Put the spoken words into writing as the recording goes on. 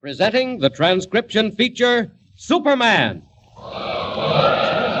Presenting the transcription feature, Superman. Up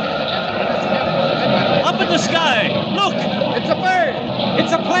in the sky! Look! It's a bird!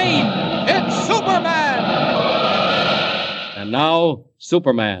 It's a plane! It's Superman! And now,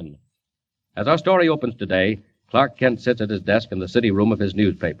 Superman. As our story opens today, Clark Kent sits at his desk in the city room of his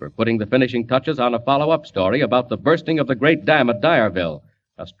newspaper, putting the finishing touches on a follow-up story about the bursting of the great dam at Dyerville,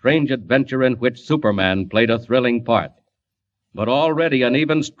 a strange adventure in which Superman played a thrilling part. But already an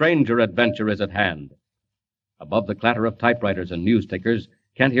even stranger adventure is at hand. Above the clatter of typewriters and news tickers,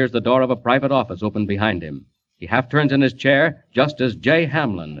 Kent hears the door of a private office open behind him. He half turns in his chair just as Jay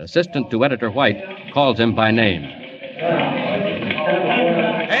Hamlin, assistant to Editor White, calls him by name.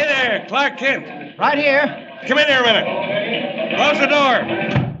 Hey there, Clark Kent. Right here. Come in here a minute. Close the door.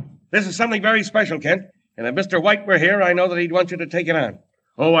 This is something very special, Kent. And if Mr. White were here, I know that he'd want you to take it on.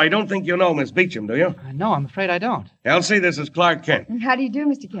 Oh, I don't think you know Miss Beecham, do you? No, I'm afraid I don't. Elsie, this is Clark Kent. How do you do,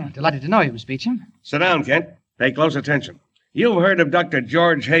 Mr. Kent? Delighted to know you, Miss Beecham. Sit down, Kent. Pay close attention. You've heard of Dr.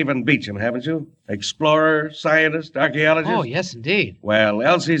 George Haven Beecham, haven't you? Explorer, scientist, archaeologist? Oh, yes, indeed. Well,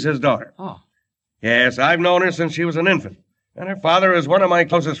 Elsie's his daughter. Oh. Yes, I've known her since she was an infant. And her father is one of my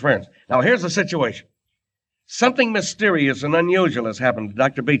closest friends. Now, here's the situation. Something mysterious and unusual has happened to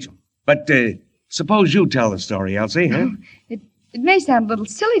Dr. Beecham. But, suppose you tell the story, Elsie, huh? It may sound a little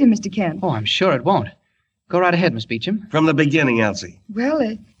silly to Mr. Kent. Oh, I'm sure it won't. Go right ahead, Miss Beecham. From the beginning, Elsie. Well,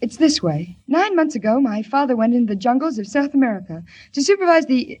 it's this way. 9 months ago, my father went into the jungles of South America to supervise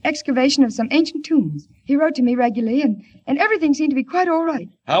the excavation of some ancient tombs. He wrote to me regularly, and everything seemed to be quite all right.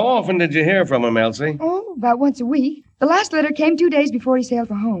 How often did you hear from him, Elsie? Oh, about once a week. The last letter came 2 days before he sailed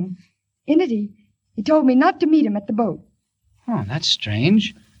for home. In it, he told me not to meet him at the boat. Oh, that's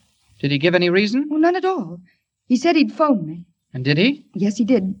strange. Did he give any reason? Well, none at all. He said he'd phone me. And did he? Yes, he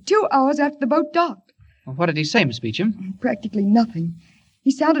did. 2 hours after the boat docked. Well, what did he say, Miss Beecham? Practically nothing.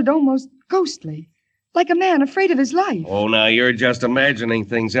 He sounded almost ghostly, like a man afraid of his life. Oh, now, you're just imagining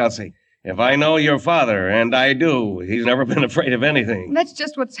things, Elsie. If I know your father, and I do, he's never been afraid of anything. That's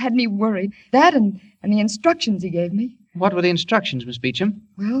just what's had me worried. That and the instructions he gave me. What were the instructions, Miss Beecham?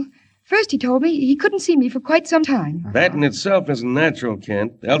 Well, first he told me he couldn't see me for quite some time. That in itself isn't natural,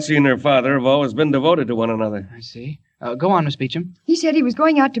 Kent. Elsie and her father have always been devoted to one another. I see. Go on, Miss Beecham. He said he was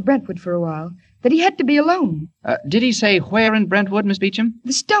going out to Brentwood for a while, that he had to be alone. Did he say where in Brentwood, Miss Beecham?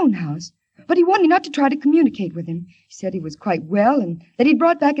 The stone house. But he warned me not to try to communicate with him. He said he was quite well and that he'd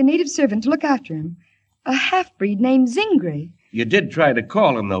brought back a native servant to look after him. A half-breed named Zingray. You did try to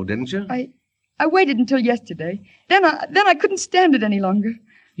call him, though, didn't you? I waited until yesterday. Then I couldn't stand it any longer.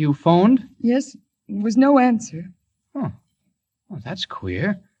 You phoned? Yes. There was no answer. Oh. Well, that's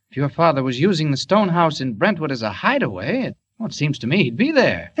queer. If your father was using the stone house in Brentwood as a hideaway, it seems to me he'd be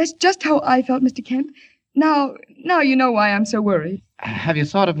there. That's just how I felt, Mr. Kent. Now you know why I'm so worried. Have you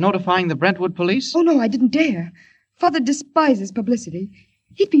thought of notifying the Brentwood police? Oh, no, I didn't dare. Father despises publicity.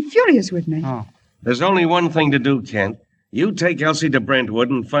 He'd be furious with me. Oh. There's only one thing to do, Kent. You take Elsie to Brentwood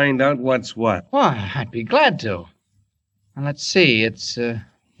and find out what's what. Why, I'd be glad to. Now, let's see. It's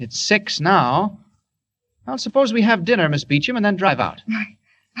 6 now. Well, suppose we have dinner, Miss Beecham, and then drive out.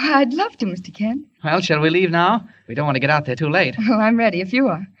 I'd love to, Mr. Kent. Well, shall we leave now? We don't want to get out there too late. Oh, I'm ready if you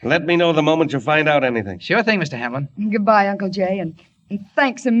are. Let me know the moment you find out anything. Sure thing, Mr. Hamlin. Goodbye, Uncle Jay, and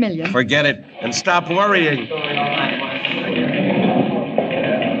thanks a million. Forget it, and stop worrying.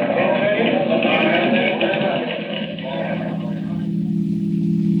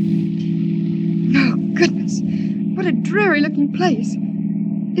 Oh, goodness. What a dreary-looking place.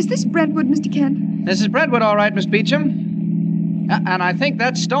 Is this Brentwood, Mr. Kent? This is Brentwood, all right, Miss Beecham. And I think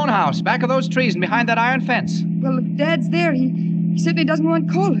that's Stonehouse, back of those trees and behind that iron fence. Well, if Dad's there, he certainly doesn't want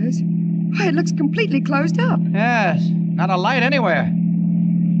callers. Why, it looks completely closed up. Yes, not a light anywhere.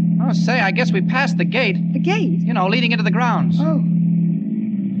 Oh, say, I guess we passed the gate. The gate? You know, leading into the grounds. Oh.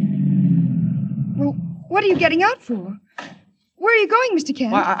 Well, what are you getting out for? Where are you going, Mr.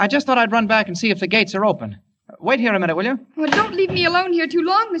 Kent? Well, I just thought I'd run back and see if the gates are open. Wait here a minute, will you? Well, don't leave me alone here too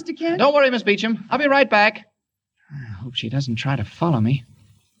long, Mr. Kent. Don't worry, Miss Beecham. I'll be right back. I hope she doesn't try to follow me.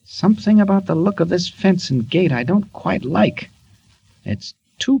 Something about the look of this fence and gate I don't quite like. It's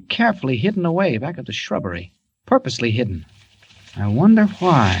too carefully hidden away back of the shrubbery. Purposely hidden. I wonder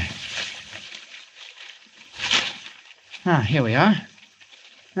why. Here we are.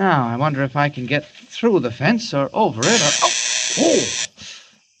 Now, I wonder if I can get through the fence or over it or... Oh!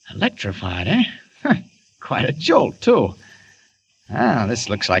 Electrified, eh? Quite a jolt, too. This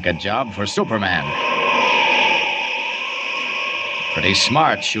looks like a job for Superman. Pretty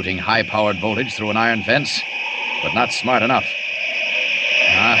smart shooting high-powered voltage through an iron fence, but not smart enough.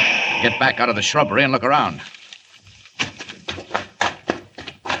 Get back out of the shrubbery and look around.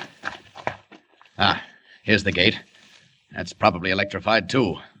 Here's the gate. That's probably electrified,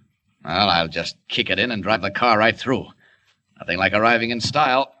 too. Well, I'll just kick it in and drive the car right through. Nothing like arriving in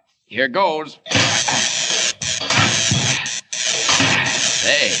style. Here goes.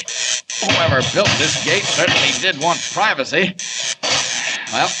 Hey, whoever built this gate certainly did want privacy.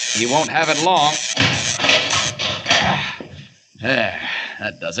 Well, he won't have it long. There,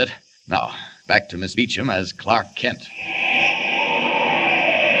 that does it. Now, back to Miss Beecham as Clark Kent.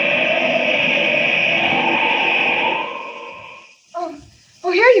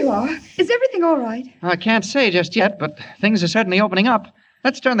 Oh, here you are. Is everything all right? I can't say just yet, but things are certainly opening up.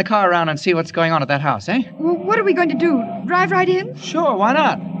 Let's turn the car around and see what's going on at that house, eh? Well, what are we going to do? Drive right in? Sure, why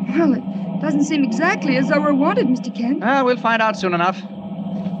not? Well, it doesn't seem exactly as though we're wanted, Mr. Kent. We'll find out soon enough.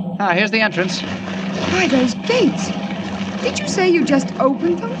 Here's the entrance. Why, those gates. Did you say you just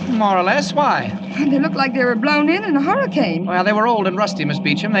opened them? More or less. Why? They look like they were blown in a hurricane. Well, they were old and rusty, Miss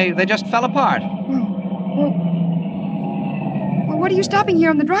Beecham. They just fell apart. Well, what are you stopping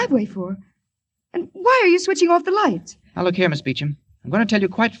here on the driveway for? And why are you switching off the lights? Now, look here, Miss Beecham. I'm going to tell you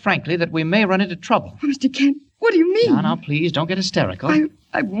quite frankly that we may run into trouble. Oh, Mr. Kent, what do you mean? Now, please, don't get hysterical.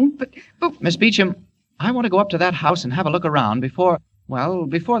 I won't, but... Miss Beecham, I want to go up to that house and have a look around before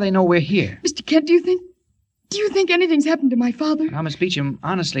they know we're here. Mr. Kent, do you think anything's happened to my father? Now, Miss Beecham,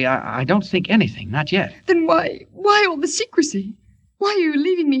 honestly, I don't think anything, not yet. Then why all the secrecy? Why are you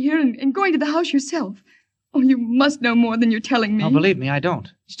leaving me here and going to the house yourself? Oh, you must know more than you're telling me. No, believe me, I don't.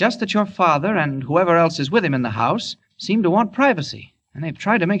 It's just that your father and whoever else is with him in the house seem to want privacy, and they've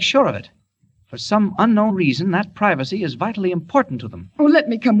tried to make sure of it. For some unknown reason, that privacy is vitally important to them. Oh, let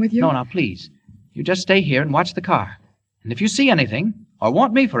me come with you. No, please. You just stay here and watch the car. And if you see anything, or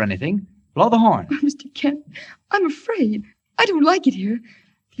want me for anything, blow the horn. Oh, Mr. Kent, I'm afraid. I don't like it here.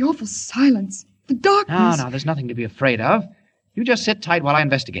 The awful silence, the darkness. No, there's nothing to be afraid of. You just sit tight while I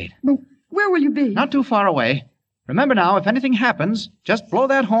investigate. But where will you be? Not too far away. Remember now, if anything happens, just blow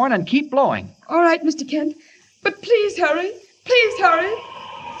that horn and keep blowing. All right, Mr. Kent. But please hurry. Please hurry.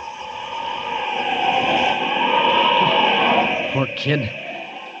 Poor kid.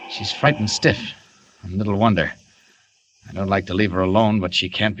 She's frightened stiff. And little wonder. I don't like to leave her alone, but she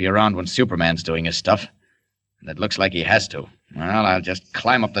can't be around when Superman's doing his stuff. And it looks like he has to. Well, I'll just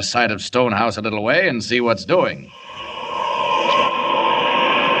climb up the side of Stonehouse a little way and see what's doing.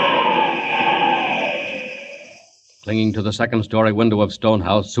 Clinging to the second-story window of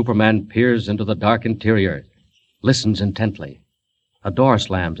Stonehouse, Superman peers into the dark interior, listens intently. A door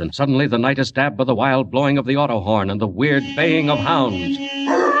slams, and suddenly the night is stabbed by the wild blowing of the auto horn and the weird baying of hounds.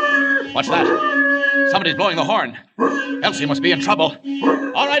 What's that? Somebody's blowing the horn. Elsie must be in trouble.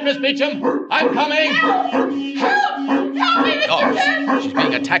 All right, Miss Beecham, I'm coming. Help! Help me, Mr. Kent! She's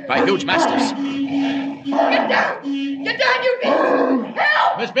being attacked by huge masters. Get down! Get down, you beast!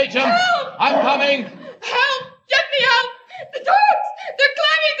 Help! Miss Beecham, Help! I'm coming. Help! Get me out! The dogs! They're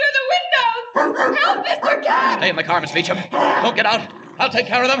climbing through the windows! Help, Mr. Kent! Stay in the car, Miss Beecham. Don't get out. I'll take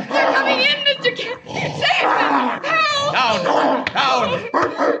care of them. They're coming in, Mr. Kent! Save them! Help! Down!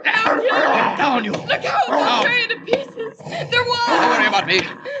 Down, you! Down, you! Look out! Down. They're tearing to pieces! They're Don't wild! worry about me.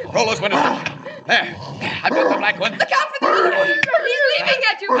 Roll those windows up. There. I've got the black one. Look out for the other one! He's leaping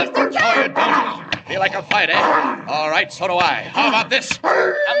at you, Mr. No, you Kent! don't. Feel like a fight, eh? All right, so do I. How about this?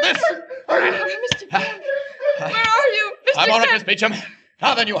 And this? Mr. Kent! Where are you, Mr. I'm all right, Miss Kent? Beecham.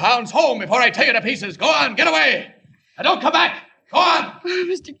 Now then, you hounds, home before I tear you to pieces. Go on, get away. And don't come back. Go on. Oh,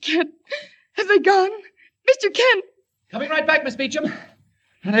 Mr. Kent, have they gone? Mr. Kent! Coming right back, Miss Beecham.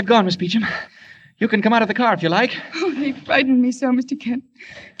 And they've gone, Miss Beecham. You can come out of the car if you like. Oh, they frightened me so, Mr. Kent.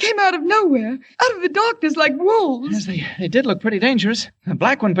 Came out of nowhere, out of the darkness like wolves. Yes, they did look pretty dangerous. The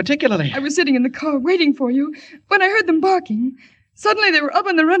black one particularly. I was sitting in the car waiting for you when I heard them barking. Suddenly they were up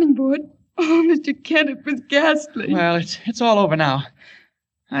on the running board. Oh, Mr. Kent, it was ghastly. Well, it's all over now.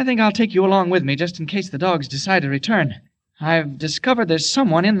 I think I'll take you along with me just in case the dogs decide to return. I've discovered there's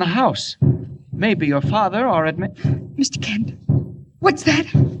someone in the house. Maybe your father or Mr. Kent, what's that?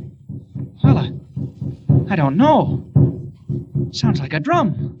 Well, I don't know. Sounds like a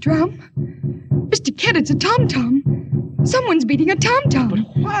drum. Drum? Mr. Kent, it's a tom-tom. Someone's beating a tom-tom.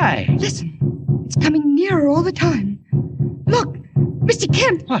 Why? Listen, it's coming nearer all the time. Look, Mr.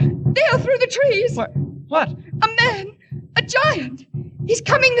 Kent. What? There through the trees. What? A man, a giant. He's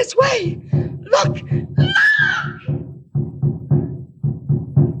coming this way. Look, look!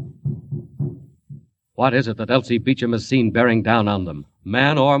 What is it that Elsie Beecham has seen bearing down on them,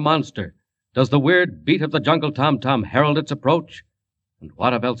 man or monster? Does the weird beat of the jungle tom-tom herald its approach? And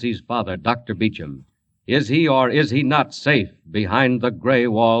what of Elsie's father, Dr. Beecham? Is he or is he not safe behind the gray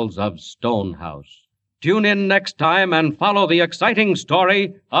walls of Stonehouse? Tune in next time and follow the exciting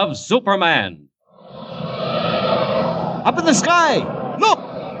story of Superman. Up in the sky! Look!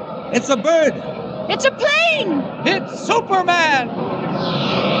 It's a bird! It's a plane! It's Superman!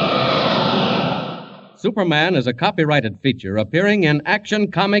 Superman is a copyrighted feature appearing in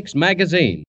Action Comics magazine.